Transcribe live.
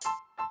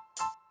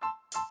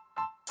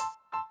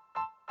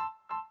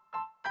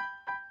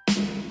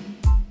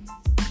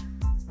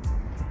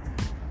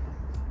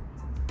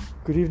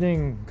Good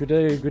evening, good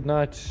day, good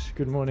night,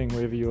 good morning,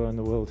 wherever you are in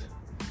the world.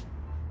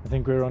 I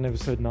think we're on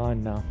episode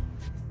 9 now.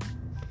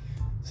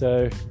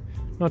 So,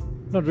 not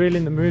really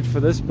in the mood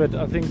for this, but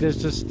I think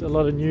there's just a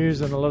lot of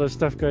news and a lot of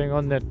stuff going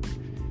on that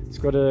it's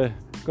got to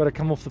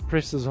come off the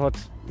presses hot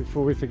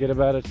before we forget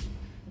about it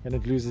and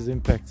it loses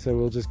impact. So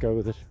we'll just go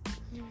with it.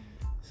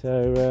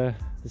 So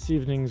this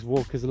evening's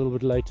walk is a little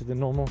bit later than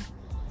normal.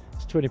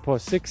 It's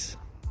 6:20.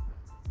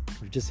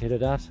 We've just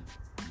headed out.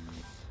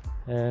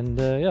 And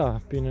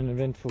it's been an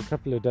eventful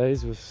couple of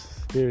days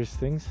with various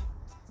things.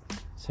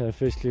 So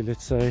firstly,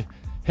 let's say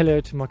hello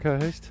to my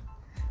co-host.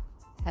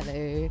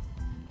 Hello.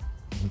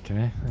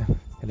 Okay,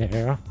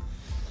 hello.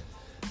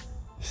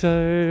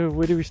 So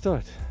where do we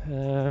start?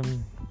 I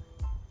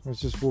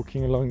was just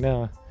walking along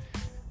now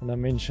and I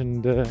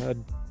mentioned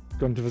I'd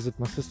gone to visit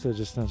my sister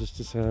just now just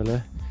to say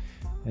hello.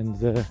 And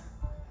the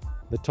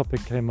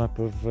topic came up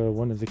of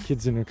one of the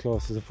kids in her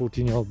class is a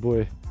 14-year-old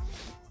boy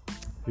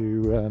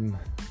who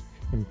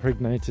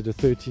impregnated a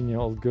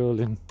 13-year-old girl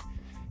in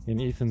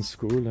Ethan's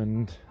school,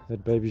 and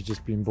that baby's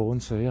just been born.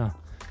 So yeah,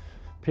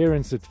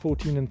 parents at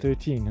 14 and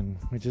 13, and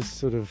we just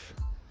sort of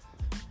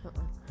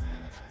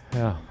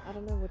I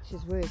don't know which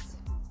is worse,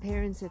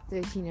 parents at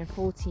 13 and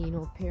 14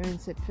 or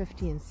parents at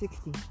 50 and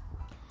 60.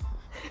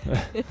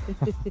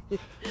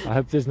 I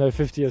hope there's no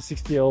 50 or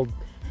 60-year-old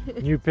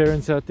new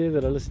parents out there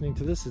that are listening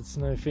to this. It's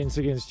no offense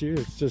against you,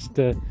 it's just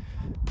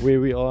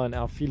where we are and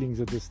our feelings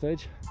at this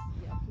stage.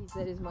 Yeah, please,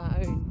 that is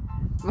my own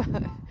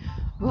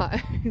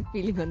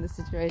feeling on the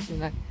situation.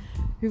 Like,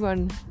 who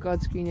on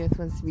God's green earth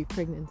wants to be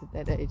pregnant at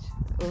that age?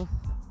 Oh,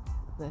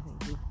 no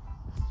thank you.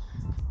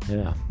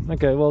 Yeah,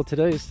 okay, well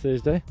today is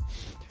Thursday,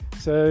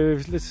 so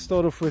let's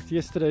start off with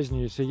yesterday's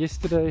news. So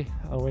yesterday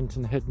I went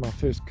and had my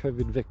first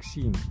COVID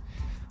vaccine.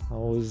 I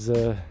was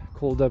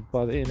called up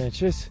by the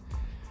NHS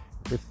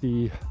with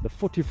the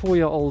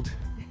 44-year-old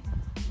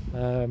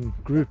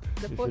group,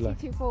 the if you like.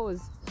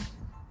 42-4s.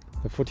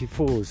 The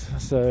 44s.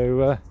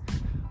 So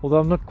although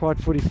I'm not quite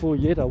 44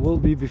 yet, I will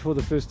be before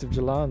the 1st of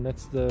July, and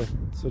that's the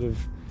sort of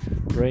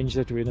range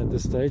that we're in at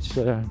this stage.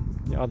 So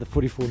either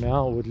 44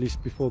 now or at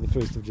least before the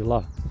 1st of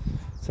July.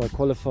 So I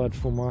qualified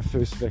for my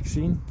first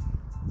vaccine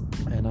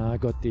and I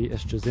got the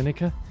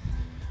AstraZeneca.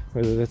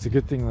 Whether that's a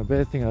good thing or a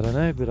bad thing, I don't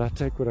know, but I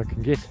take what I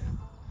can get.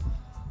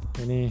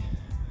 Any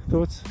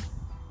thoughts?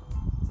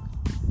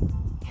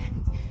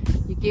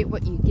 You get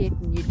what you get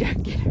and you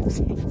don't get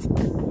upset.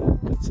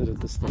 That's it at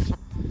this stage.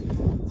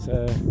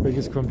 So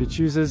beggars can't be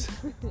choosers.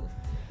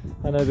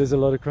 I know there's a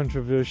lot of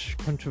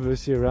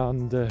controversy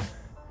around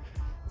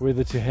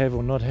whether to have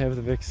or not have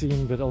the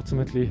vaccine, but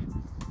ultimately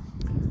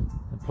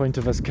the point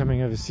of us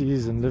coming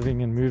overseas and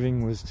living and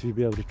moving was to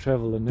be able to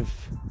travel, and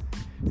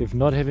if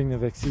not having the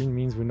vaccine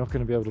means we're not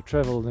going to be able to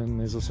travel, then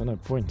there's also no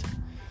point.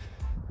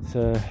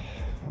 So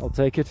I'll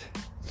take it.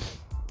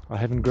 I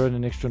haven't grown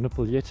an extra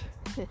nipple yet.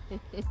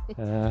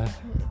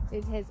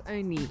 It has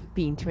only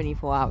been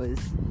 24 hours.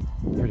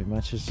 Pretty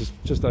much, it's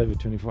just over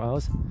 24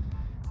 hours,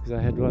 because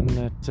I had one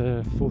at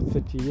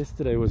 4:30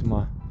 yesterday was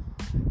my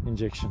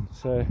injection.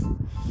 So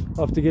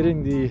after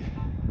getting the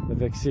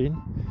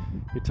vaccine,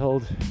 we're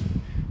told,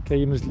 okay,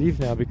 you must leave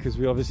now because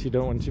we obviously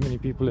don't want too many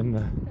people in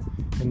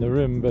the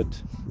room,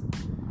 but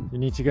you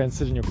need to go and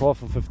sit in your car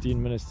for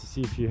 15 minutes to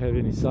see if you have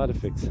any side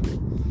effects,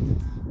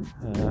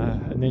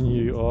 and then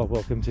you are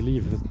welcome to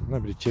leave.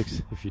 Nobody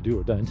checks if you do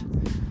or don't.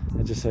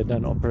 They just say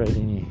don't operate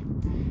any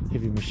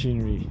heavy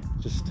machinery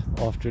just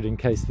after it in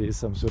case there is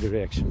some sort of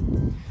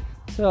reaction.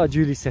 So I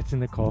duly sat in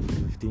the car for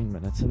 15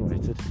 minutes and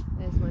waited.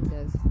 As one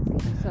does.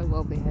 So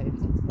well behaved.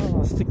 Oh,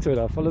 I'll stick to it.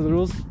 I'll follow the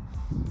rules.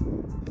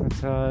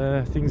 That's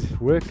how things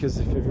work, as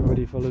if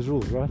everybody follows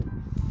rules, right?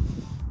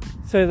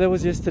 So that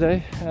was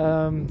yesterday.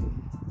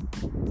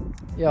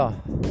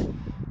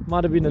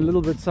 Might have been a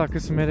little bit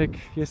psychosomatic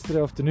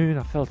yesterday afternoon.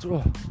 I felt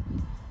a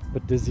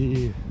bit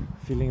dizzy,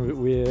 feeling a bit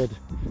weird.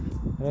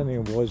 I don't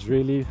think it was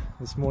really.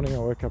 This morning I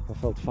woke up, I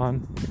felt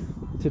fine.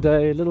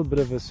 Today a little bit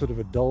of a sort of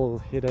a dull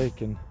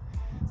headache and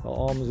the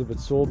arm is a bit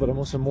sore, but I'm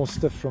also more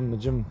stiff from the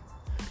gym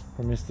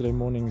from yesterday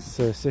morning's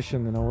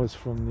session than I was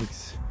from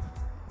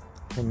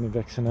the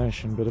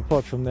vaccination. But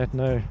apart from that,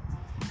 no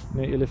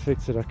ill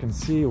effects that I can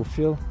see or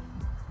feel.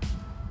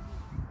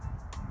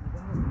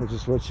 We're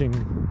just watching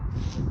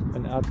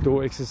an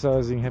outdoor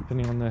exercising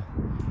happening on the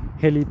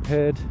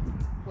helipad.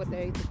 What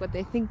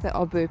they think they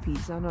are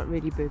burpees are not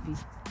really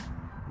burpees.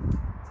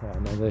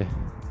 No, they're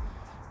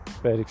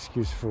bad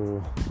excuse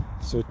for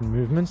certain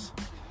movements.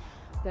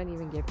 Don't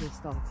even get me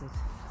started.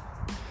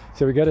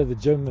 So we go to the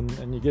gym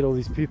and you get all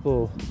these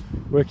people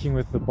working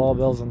with the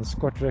barbells and the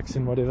squat racks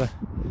and whatever,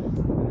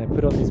 and they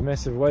put on these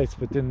massive weights,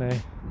 but then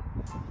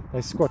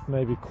they squat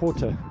maybe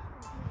quarter,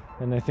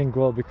 and they think,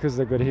 well, because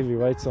they've got heavy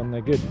weights on,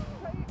 they're good.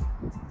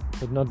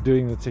 But not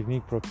doing the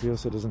technique properly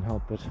also doesn't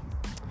help. But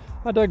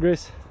I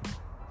digress.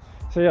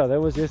 So yeah, that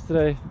was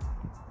yesterday.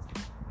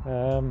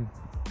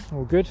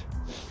 All good.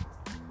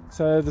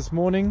 So this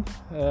morning,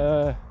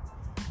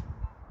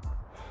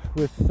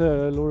 with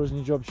Laura's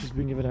new job, she's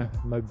been given a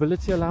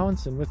mobility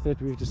allowance, and with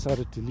that we've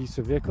decided to lease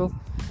a vehicle.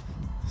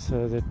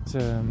 so that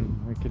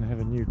we can have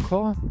a new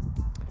car.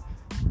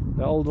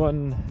 The old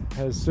one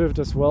has served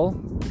us well.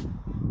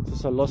 It's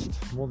also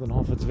lost more than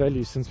half its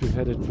value since we've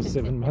had it for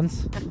 7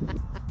 months,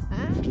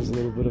 which was a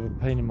little bit of a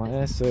pain in my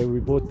ass. So we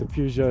bought the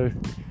Peugeot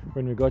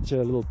when we got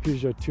here, a little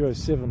Peugeot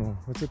 207, or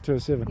what's it,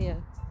 207? Yeah.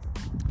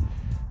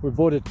 We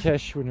bought it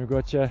cash when we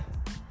got here,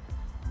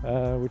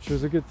 which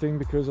was a good thing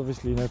because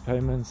obviously no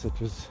payments. It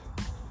was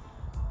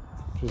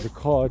a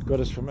car. It got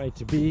us from A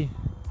to B.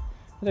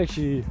 It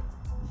actually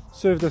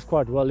served us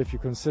quite well if you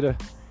consider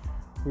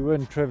we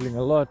weren't traveling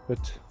a lot,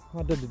 but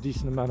I did a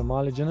decent amount of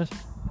mileage in it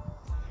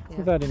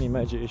without any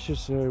major issues,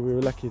 so we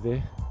were lucky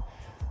there.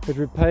 But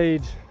we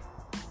paid,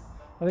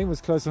 I think it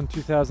was close on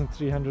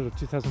 2,300 or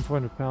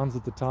 2,400 pounds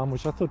at the time,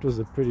 which I thought was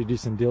a pretty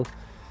decent deal.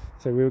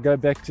 So we will go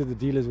back to the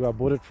dealers where I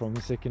bought it from,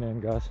 the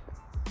second-hand guys.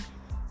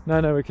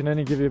 No, we can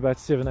only give you about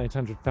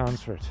 700-800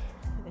 pounds for it.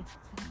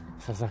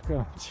 So I was like,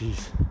 oh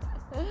jeez.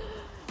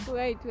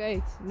 Wait,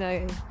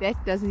 no,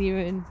 that doesn't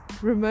even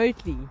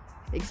remotely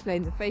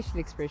explain the facial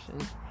expression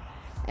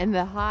and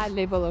the high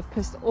level of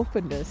pissed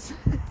offness.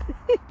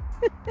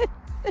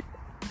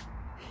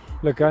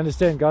 Look, I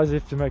understand guys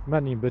have to make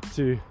money, but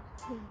to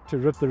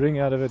rip the ring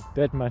out of it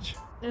that much.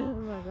 Oh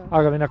my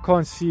god. I mean, I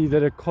can't see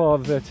that a car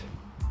of that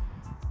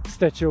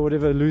stature or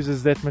whatever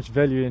loses that much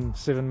value in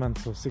 7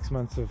 months or 6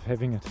 months of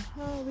having it.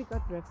 Oh, we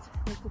got ripped.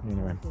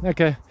 Anyway,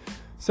 okay,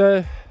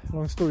 so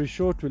long story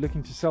short, we're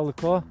looking to sell the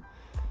car.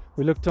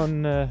 We looked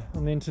on the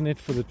internet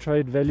for the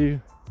trade value.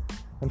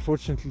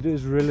 Unfortunately, it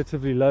is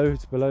relatively low.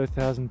 It's below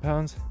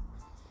 £1,000.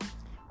 We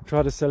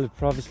tried to sell it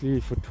privately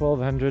for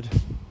 1,200.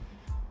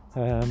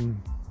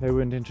 They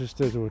weren't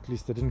interested, or at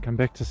least they didn't come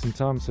back to us in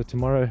time. So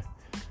tomorrow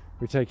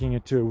we're taking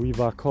it to a We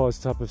Buy Cars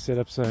type of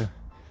setup. So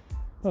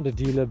not a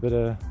dealer, but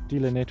a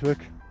dealer network.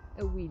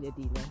 A wheeler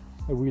dealer.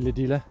 A wheeler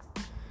dealer.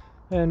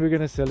 And we're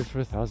going to sell it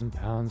for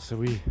 £1,000. So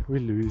we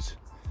lose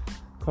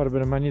quite a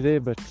bit of money there,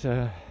 but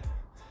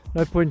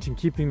no point in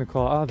keeping the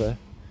car either,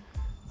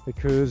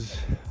 because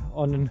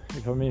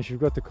if you've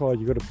got the car,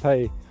 you've got to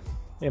pay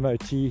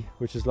MOT,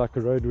 which is like a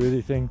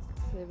roadworthy thing.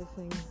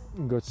 Servicing.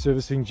 You've got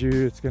servicing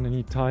due. It's going to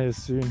need tyres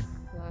soon.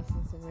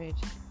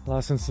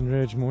 License and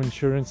reg, more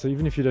insurance. So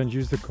even if you don't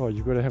use the car,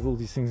 you've got to have all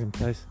these things in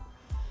place.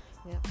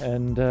 Yeah.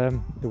 And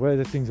the way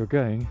that things are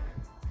going,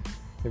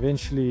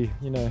 eventually,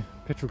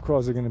 petrol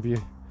cars are going to be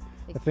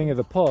a thing of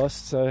the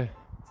past. So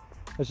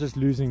it's just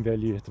losing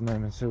value at the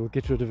moment. So we'll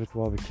get rid of it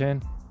while we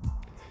can.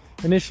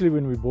 Initially,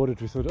 when we bought it,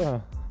 we thought,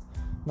 oh,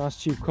 nice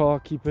cheap car,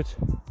 keep it.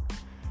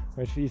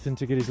 Wait for Ethan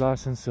to get his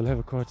license, he'll have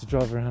a car to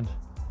drive around.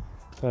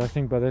 But I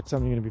think by that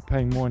time you're going to be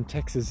paying more in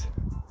taxes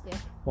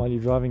while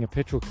you're driving a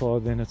petrol car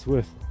than it's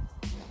worth.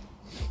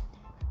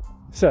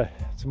 So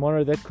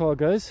tomorrow that car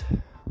goes.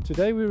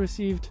 Today we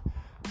received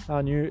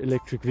our new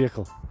electric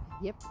vehicle.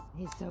 Yep,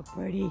 it's so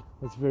pretty.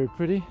 It's very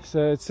pretty.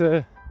 So it's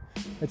a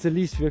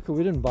lease vehicle.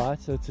 We didn't buy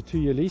it, so it's a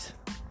 2-year lease.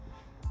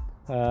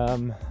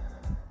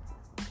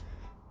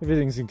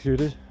 Everything's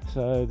included,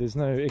 so there's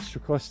no extra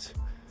cost.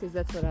 Because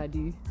that's what I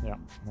do. Yeah,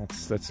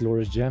 that's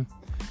Laura's jam.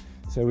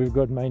 So we've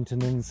got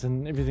maintenance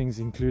and everything's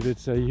included.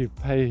 So you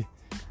pay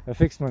a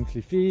fixed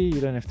monthly fee.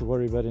 You don't have to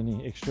worry about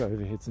any extra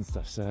overheads and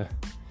stuff. So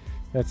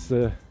that's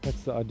the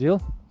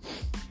ideal.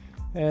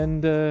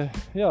 And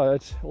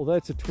although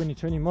it's a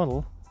 2020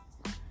 model,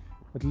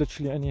 it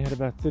literally only had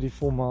about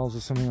 34 miles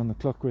or something on the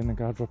clock when the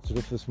guy dropped it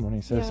off this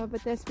morning. So yeah,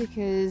 but that's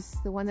because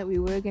the one that we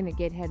were going to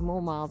get had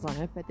more miles on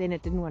it, but then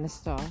it didn't want to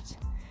start.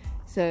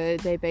 So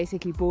they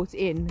basically bought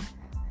in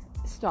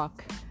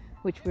stock,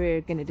 which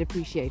we're going to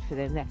depreciate for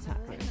them. That's how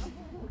it goes.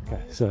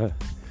 Okay, so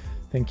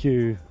thank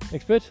you,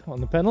 expert on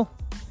the panel,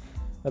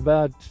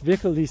 about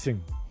vehicle leasing,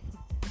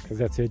 because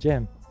that's your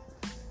jam.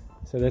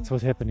 So that's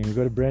what's happening. We've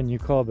got a brand new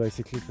car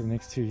basically for the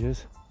next 2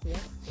 years. Yeah.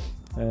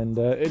 And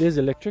it is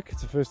electric.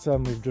 It's the first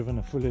time we've driven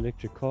a full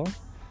electric car.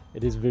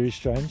 It is very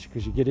strange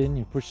because you get in,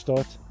 you push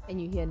start,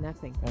 and you hear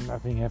nothing. And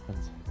nothing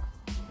happens.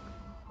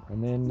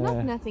 And then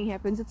nothing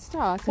happens. It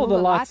starts. Well, and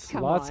the lights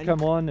come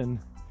come on, and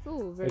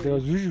it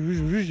goes whoosh, whoosh,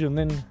 whoosh, and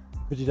then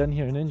but you don't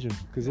hear an engine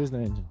because there's no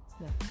engine.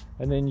 No.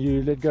 And then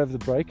you let go of the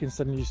brake, and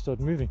suddenly you start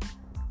moving.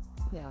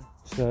 Yeah.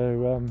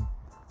 So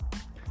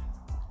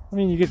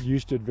you get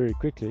used to it very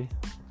quickly.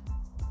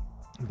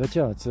 But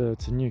yeah, it's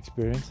a new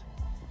experience.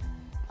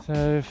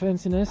 So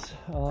fanciness.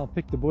 I'll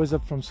pick the boys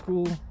up from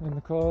school in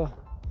the car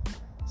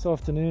this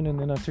afternoon, and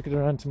then I took it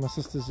around to my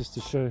sister's just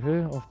to show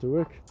her after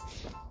work.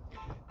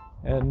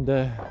 And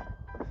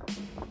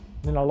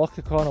then I lock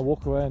the car and I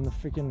walk away, and the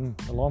freaking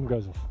alarm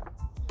goes off.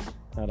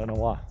 I don't know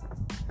why.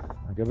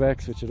 I go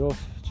back, switch it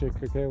off, check,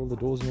 okay, all the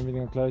doors and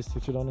everything are closed,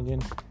 switch it on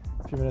again.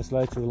 A few minutes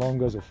later, the alarm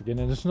goes off again,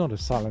 and it's not a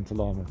silent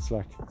alarm. It's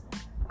like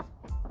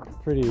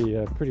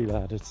pretty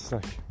loud. It's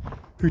like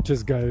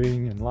hooters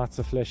going and lights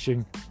are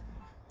flashing.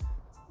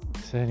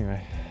 So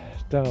anyway,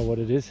 don't know what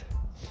it is.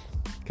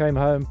 Came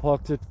home,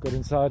 parked it, got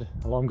inside,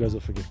 alarm goes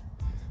off again.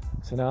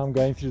 So now I'm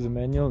going through the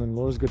manual, and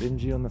Laura's got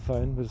MG on the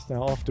phone, but it's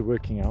now after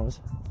working hours.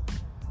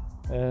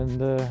 And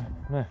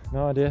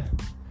no idea.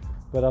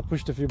 But I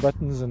pushed a few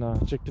buttons and I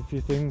checked a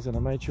few things and I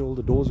made sure all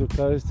the doors were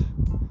closed.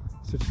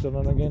 switched it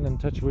on again, and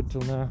touch wood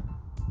till now.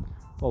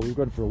 Well, we've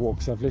gone for a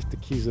walk, so I've left the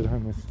keys at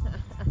home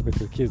with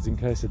the kids in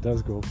case it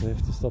does go off. They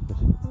have to stop it.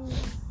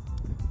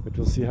 But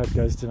we'll see how it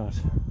goes tonight.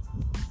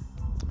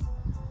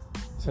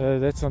 So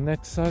that's on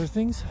that side of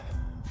things.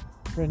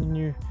 Brand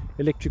new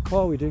electric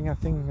car. We're doing our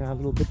thing a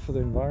little bit for the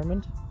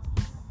environment.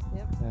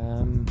 Yep.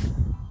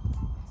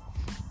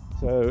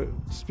 So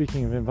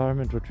speaking of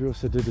environment, what we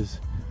also did is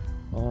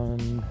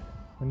when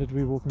did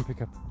we walk and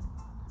pick up?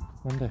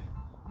 Monday,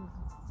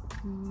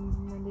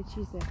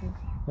 Tuesday, I think.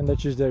 Monday,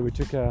 Tuesday, we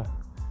took our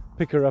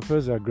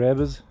picker-uppers, our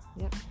grabbers,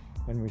 Yep.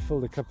 and we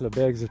filled a couple of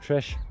bags of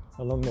trash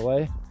along the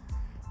way,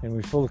 and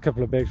we filled a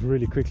couple of bags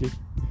really quickly.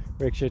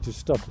 We actually had to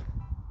stop,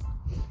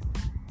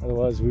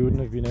 otherwise we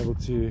wouldn't have been able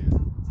to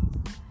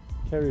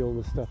carry all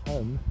the stuff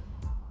home.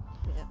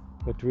 Yeah.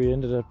 But we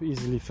ended up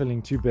easily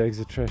filling 2 bags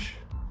of trash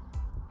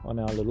on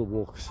our little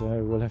walk, so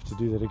we'll have to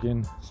do that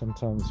again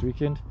sometime this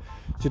weekend.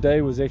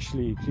 Today was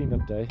actually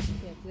clean-up day.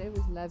 Yeah, today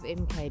was Love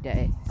MK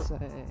Day, so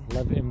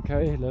Love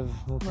MK, love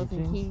Milton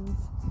Milton Keynes.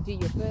 Keynes, do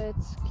your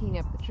bits, clean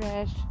up the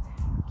trash,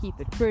 keep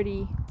it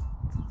pretty.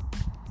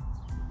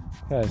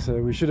 Okay, so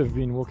we should have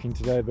been walking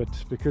today, but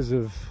because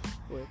of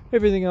Work.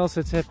 everything else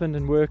that's happened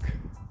and work,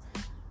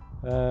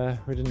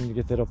 we didn't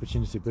get that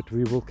opportunity, but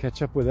we will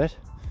catch up with that.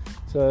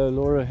 So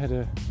Laura had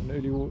an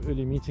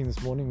early meeting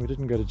this morning. We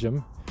didn't go to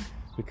gym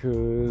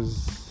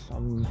because I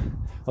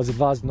was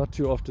advised not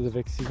to after the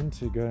vaccine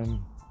to go and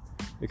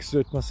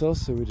exert myself,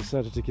 so we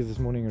decided to give this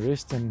morning a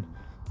rest. And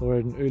Laura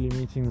had an early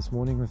meeting this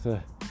morning with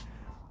a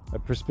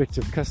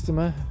prospective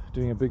customer,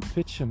 doing a big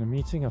pitch and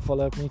a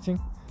follow-up meeting.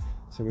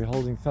 So we're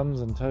holding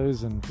thumbs and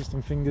toes and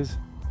twisting fingers,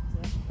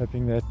 Yeah.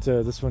 hoping that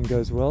this one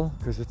goes well,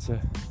 because it's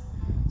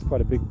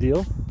quite a big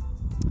deal.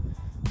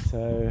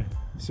 So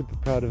super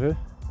proud of her.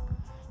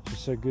 She's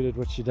so good at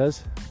what she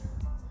does.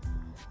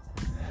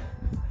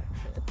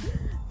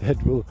 That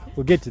we'll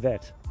get to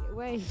that.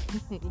 Wait.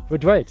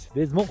 But wait,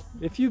 there's more.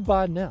 If you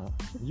buy now,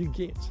 you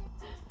get.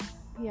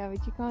 Yeah,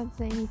 but you can't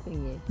say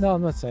anything yet. No,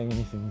 I'm not saying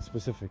anything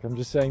specific. I'm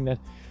just saying that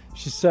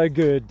she's so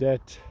good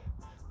that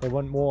they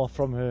want more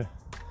from her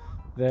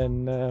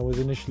than was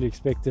initially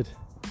expected,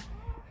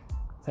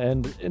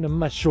 and in a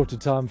much shorter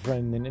time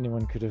frame than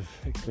anyone could have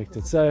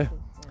expected. So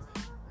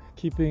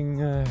keeping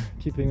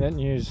that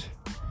news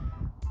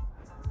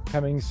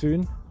coming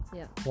soon.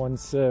 Yeah.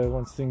 Once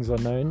things are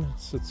known,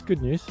 so it's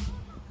good news.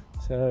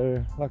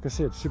 So like I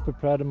said, super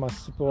proud of my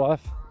super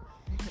wife.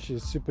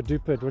 She's super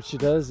duper at what she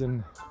does,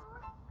 and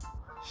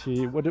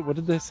what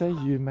did they say?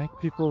 You make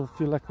people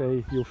feel like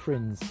they're your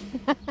friends.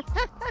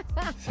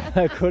 So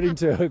according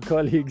to her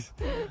colleagues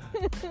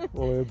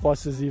or her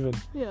bosses even,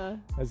 Yeah.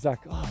 it's like,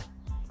 oh,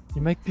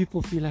 you make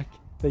people feel like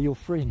they're your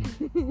friend.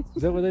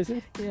 Is that what they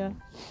said? Yeah.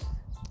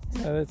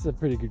 So that's a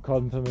pretty good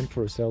compliment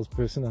for a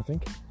salesperson, I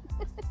think.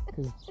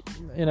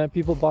 Because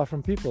people buy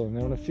from people and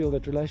they want to feel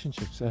that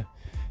relationship. So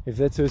if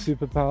that's her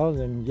superpower,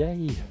 then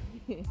yay,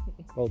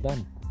 well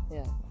done.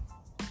 Yeah.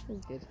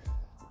 That's good.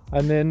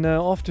 And then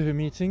after her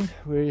meeting,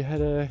 we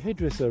had a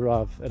hairdresser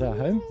arrive at our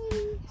home.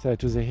 So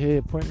it was a hair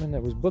appointment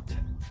that was booked.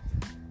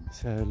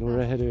 So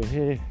Laura had her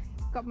hair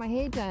Got my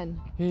hair done.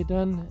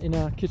 done in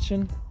our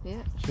kitchen.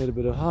 Yeah. She had a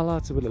bit of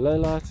highlights, a bit of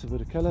lowlights, a bit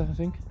of colour, I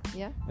think,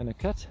 Yeah. and a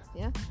cut.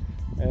 Yeah.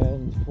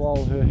 And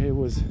while her hair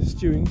was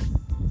stewing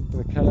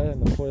with the colour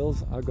and the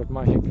foils, I got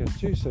my haircut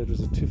too. So it was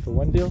a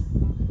 2-for-1 deal.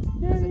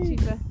 There's a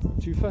tufa.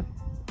 Tufa,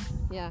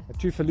 Yeah. a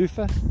tufa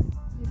loofah.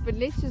 But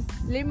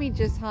let me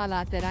just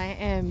highlight that I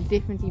am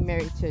definitely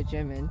married to a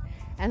German,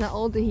 and the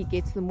older he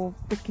gets, the more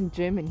freaking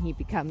German he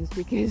becomes,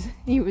 because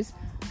he was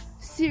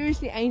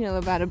seriously anal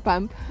about a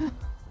bump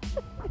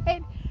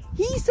that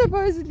he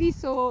supposedly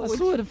saw. I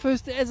saw it at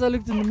first as I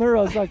looked in the mirror.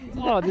 I was like,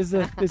 oh, there's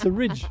a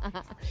ridge.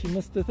 She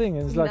missed the thing,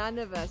 and it's like None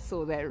of us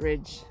saw that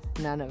ridge.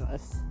 None of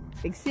us,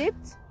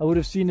 except I would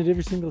have seen it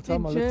every single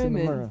time the I looked in the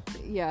German. mirror.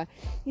 Yeah,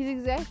 his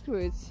exact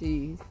words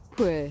to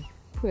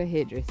poor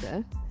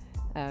hairdresser,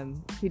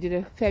 who did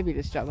a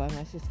fabulous job, I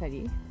must just tell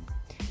you.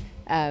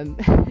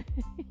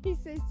 He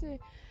says to her,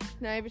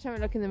 "No, every time I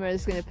look in the mirror,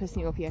 it's going to piss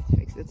me off. You have to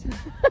fix it."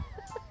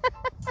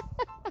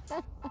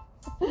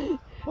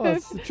 Oh,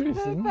 it's the truth.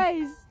 Isn't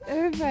it?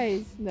 Her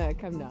face. No,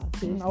 come now.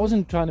 Seriously. I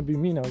wasn't trying to be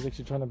mean. I was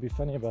actually trying to be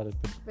funny about it,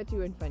 But you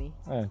weren't funny.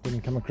 but it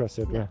didn't come across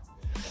that No. way.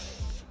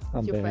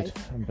 I'm your bad.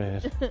 face. I'm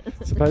bad.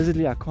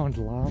 Supposedly, I can't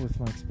lie with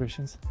my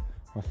expressions.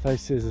 My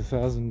face says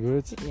 1,000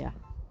 words. Yeah,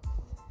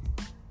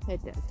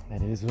 it does.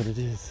 That is what it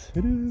is.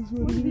 It is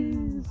what it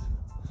is.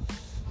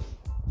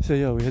 So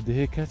yeah, we had the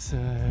haircut. So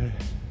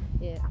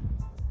Yeah.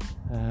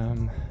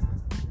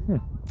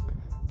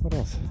 what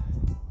else?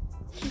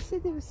 You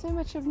said there was so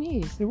much of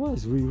news. There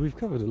was. We've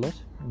covered a lot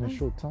in a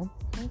short time.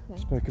 Okay. We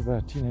spoke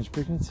about teenage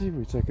pregnancy.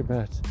 We spoke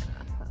about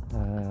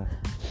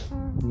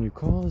new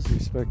cars. We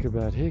spoke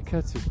about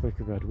haircuts. We spoke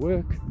about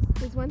work.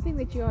 There's one thing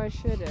that you are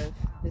assured of,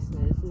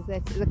 listeners, is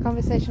that the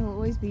conversation will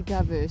always be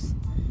diverse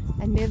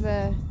and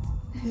never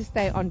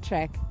stay on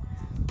track,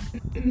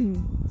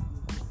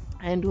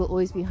 and will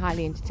always be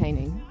highly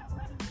entertaining.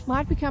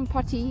 Might become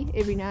potty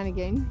every now and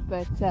again,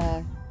 but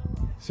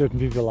Certain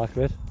people like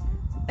that.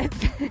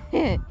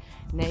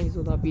 Names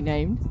will not be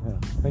named. Yeah.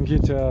 Thank you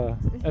to our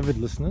avid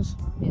listeners.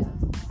 Yeah.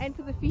 And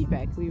for the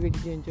feedback. We really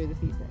do enjoy the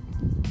feedback.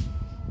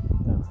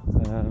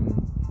 Yeah.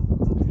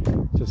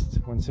 Just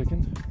 1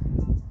 second.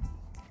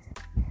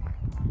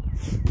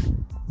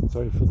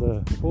 Sorry for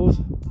the pause.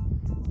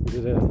 We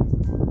did a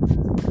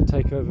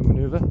takeover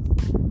maneuver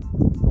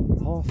on the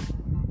path.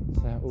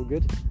 So all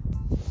good.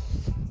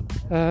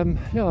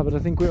 Yeah, but I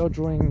think we are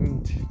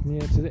drawing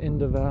near to the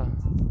end of our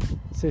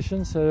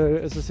session. So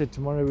as I said,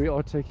 tomorrow we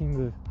are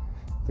taking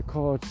the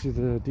car to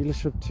the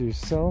dealership to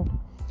sell,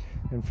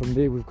 and from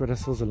there we've got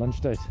ourselves a lunch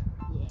date.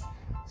 Yeah.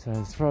 So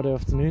it's Friday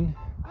afternoon.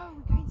 Oh,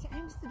 we're going to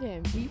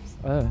Amsterdam, peeps.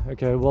 Oh,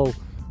 okay. Well,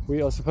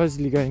 we are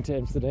supposedly going to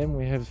Amsterdam.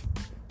 We have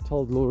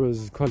told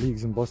Laura's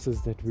colleagues and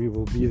bosses that we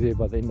will be there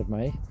by the end of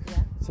May.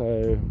 Yeah.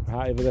 So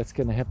however that's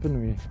going to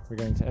happen, we're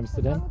going to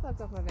Amsterdam. As long as I've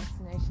got my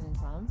vaccination in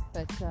time,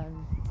 but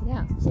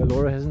yeah. So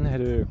Laura hasn't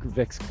had a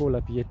vax call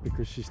up yet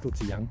because she's still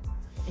too young.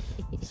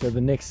 So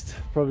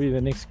probably the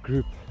next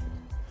group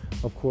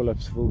of call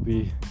ups will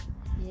be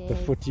the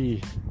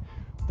footy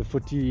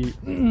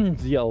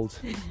the old.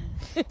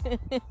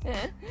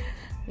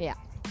 Yeah.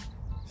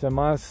 So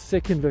my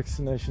second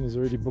vaccination is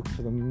already booked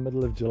for the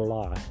middle of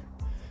July.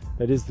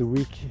 That is the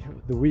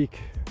week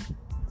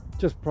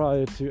just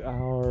prior to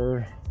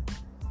our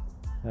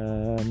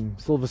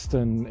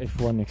Silverstone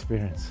F1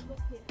 experience.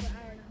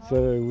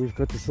 So we've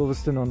got the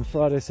Silverstone on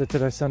Friday,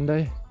 Saturday,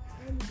 Sunday.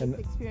 And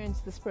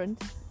experience the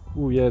sprint.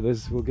 Oh yeah,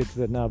 we'll get to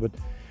that now, but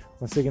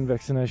my second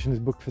vaccination is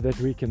booked for that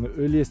week, and the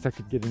earliest I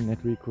could get in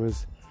that week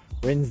was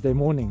Wednesday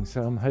morning.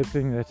 So I'm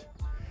hoping that,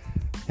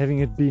 having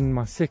it been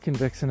my second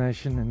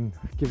vaccination and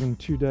given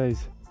 2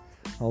 days,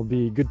 I'll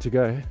be good to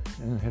go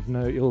and have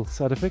no ill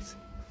side effects.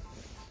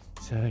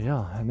 So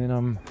yeah, and then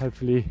I'm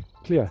hopefully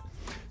clear.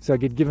 So I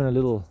get given a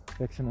little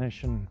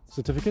vaccination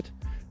certificate.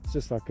 It's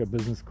just like a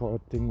business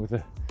card thing with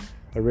a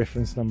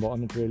reference number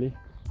on it, really,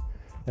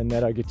 and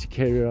that I get to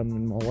carry around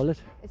in my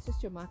wallet. It's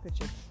just your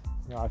microchip.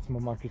 Yeah, it's my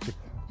microchip.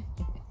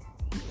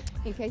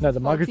 In case No, the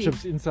faulty.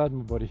 microchip's inside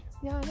my body.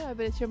 Yeah, I know,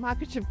 but it's your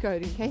microchip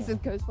code in case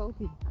it goes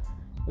faulty.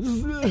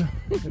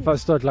 If I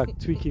start like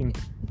tweaking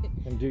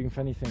and doing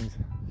funny things,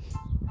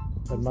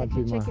 that Also, might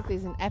be check my if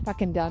there's an app I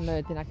can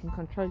download, then I can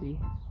control you.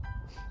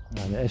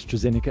 the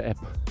AstraZeneca app.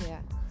 Yeah.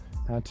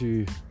 How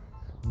to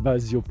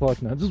buzz your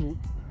partner.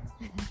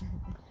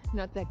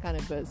 Not that kind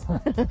of buzz.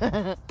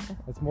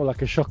 It's more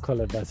like a shock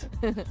collar buzz.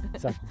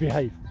 It's like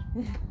behave.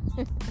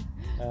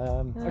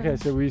 Okay,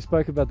 so we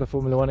spoke about the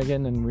Formula One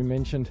again, and we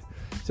mentioned.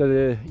 So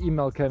the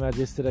email came out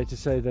yesterday to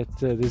say that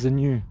there's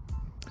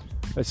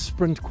a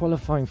sprint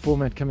qualifying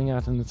format coming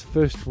out, and its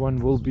first one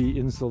will be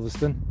in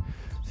Silverstone.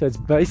 So it's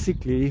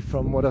basically,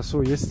 from what I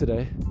saw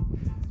yesterday,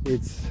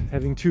 it's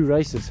having 2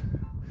 races.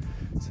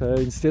 So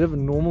instead of a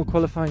normal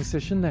qualifying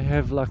session, they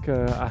have like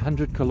a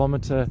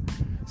 100-kilometer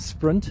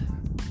sprint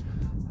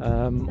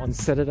on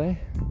Saturday,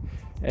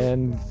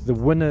 and the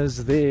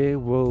winners there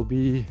will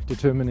be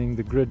determining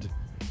the grid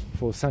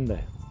for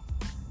Sunday.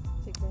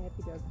 Check the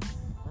happy dog.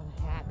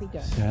 I'm a happy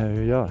dog.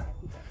 So yeah,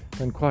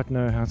 don't quite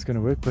know how it's going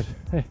to work, but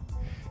hey,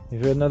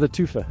 you've got another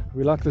twofer.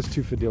 We like those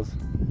twofer deals.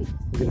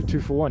 You get a 2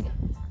 for 1.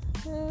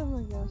 Oh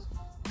my gosh.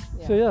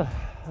 Yeah. So yeah,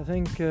 I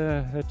think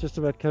that just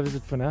about covers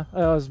it for now.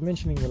 I was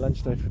mentioning the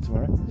lunch date for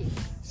tomorrow. Yes.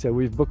 So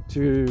we've booked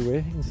to where?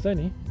 In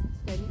Stony.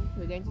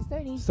 We're going to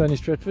Stony. Stony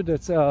Stratford.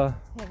 That's our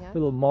Hang out.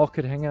 little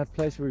market hangout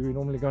place where we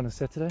normally go on a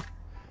Saturday.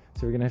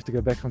 So we're going to have to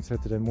go back on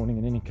Saturday morning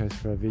in any case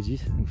for our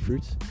veggies and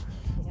fruits.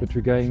 Yeah. But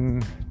we're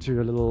going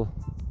to a little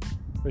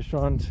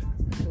restaurant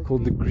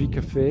called the Greek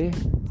Affair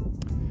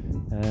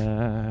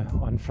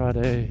on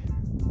Friday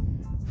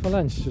for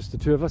lunch. Just the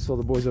 2 of us, all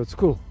the boys are at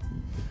school.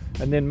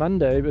 And then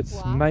Monday, it's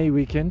Why? May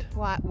weekend.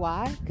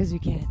 Why? Because you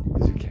can.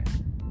 Because we can.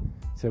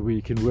 So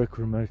we can work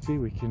remotely,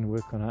 we can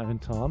work on our own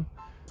time.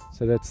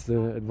 So that's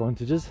the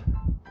advantages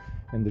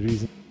and the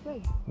reason.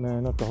 Wait. No,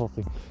 not the whole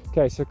thing.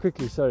 Okay, so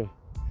quickly, sorry.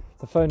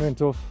 The phone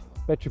went off,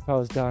 battery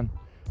power's down.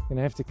 I'm going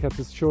to have to cut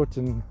this short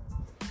and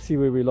see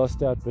where we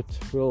lost out, but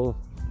we'll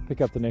pick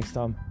up the next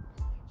time.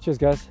 Cheers,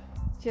 guys.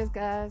 Cheers,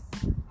 guys.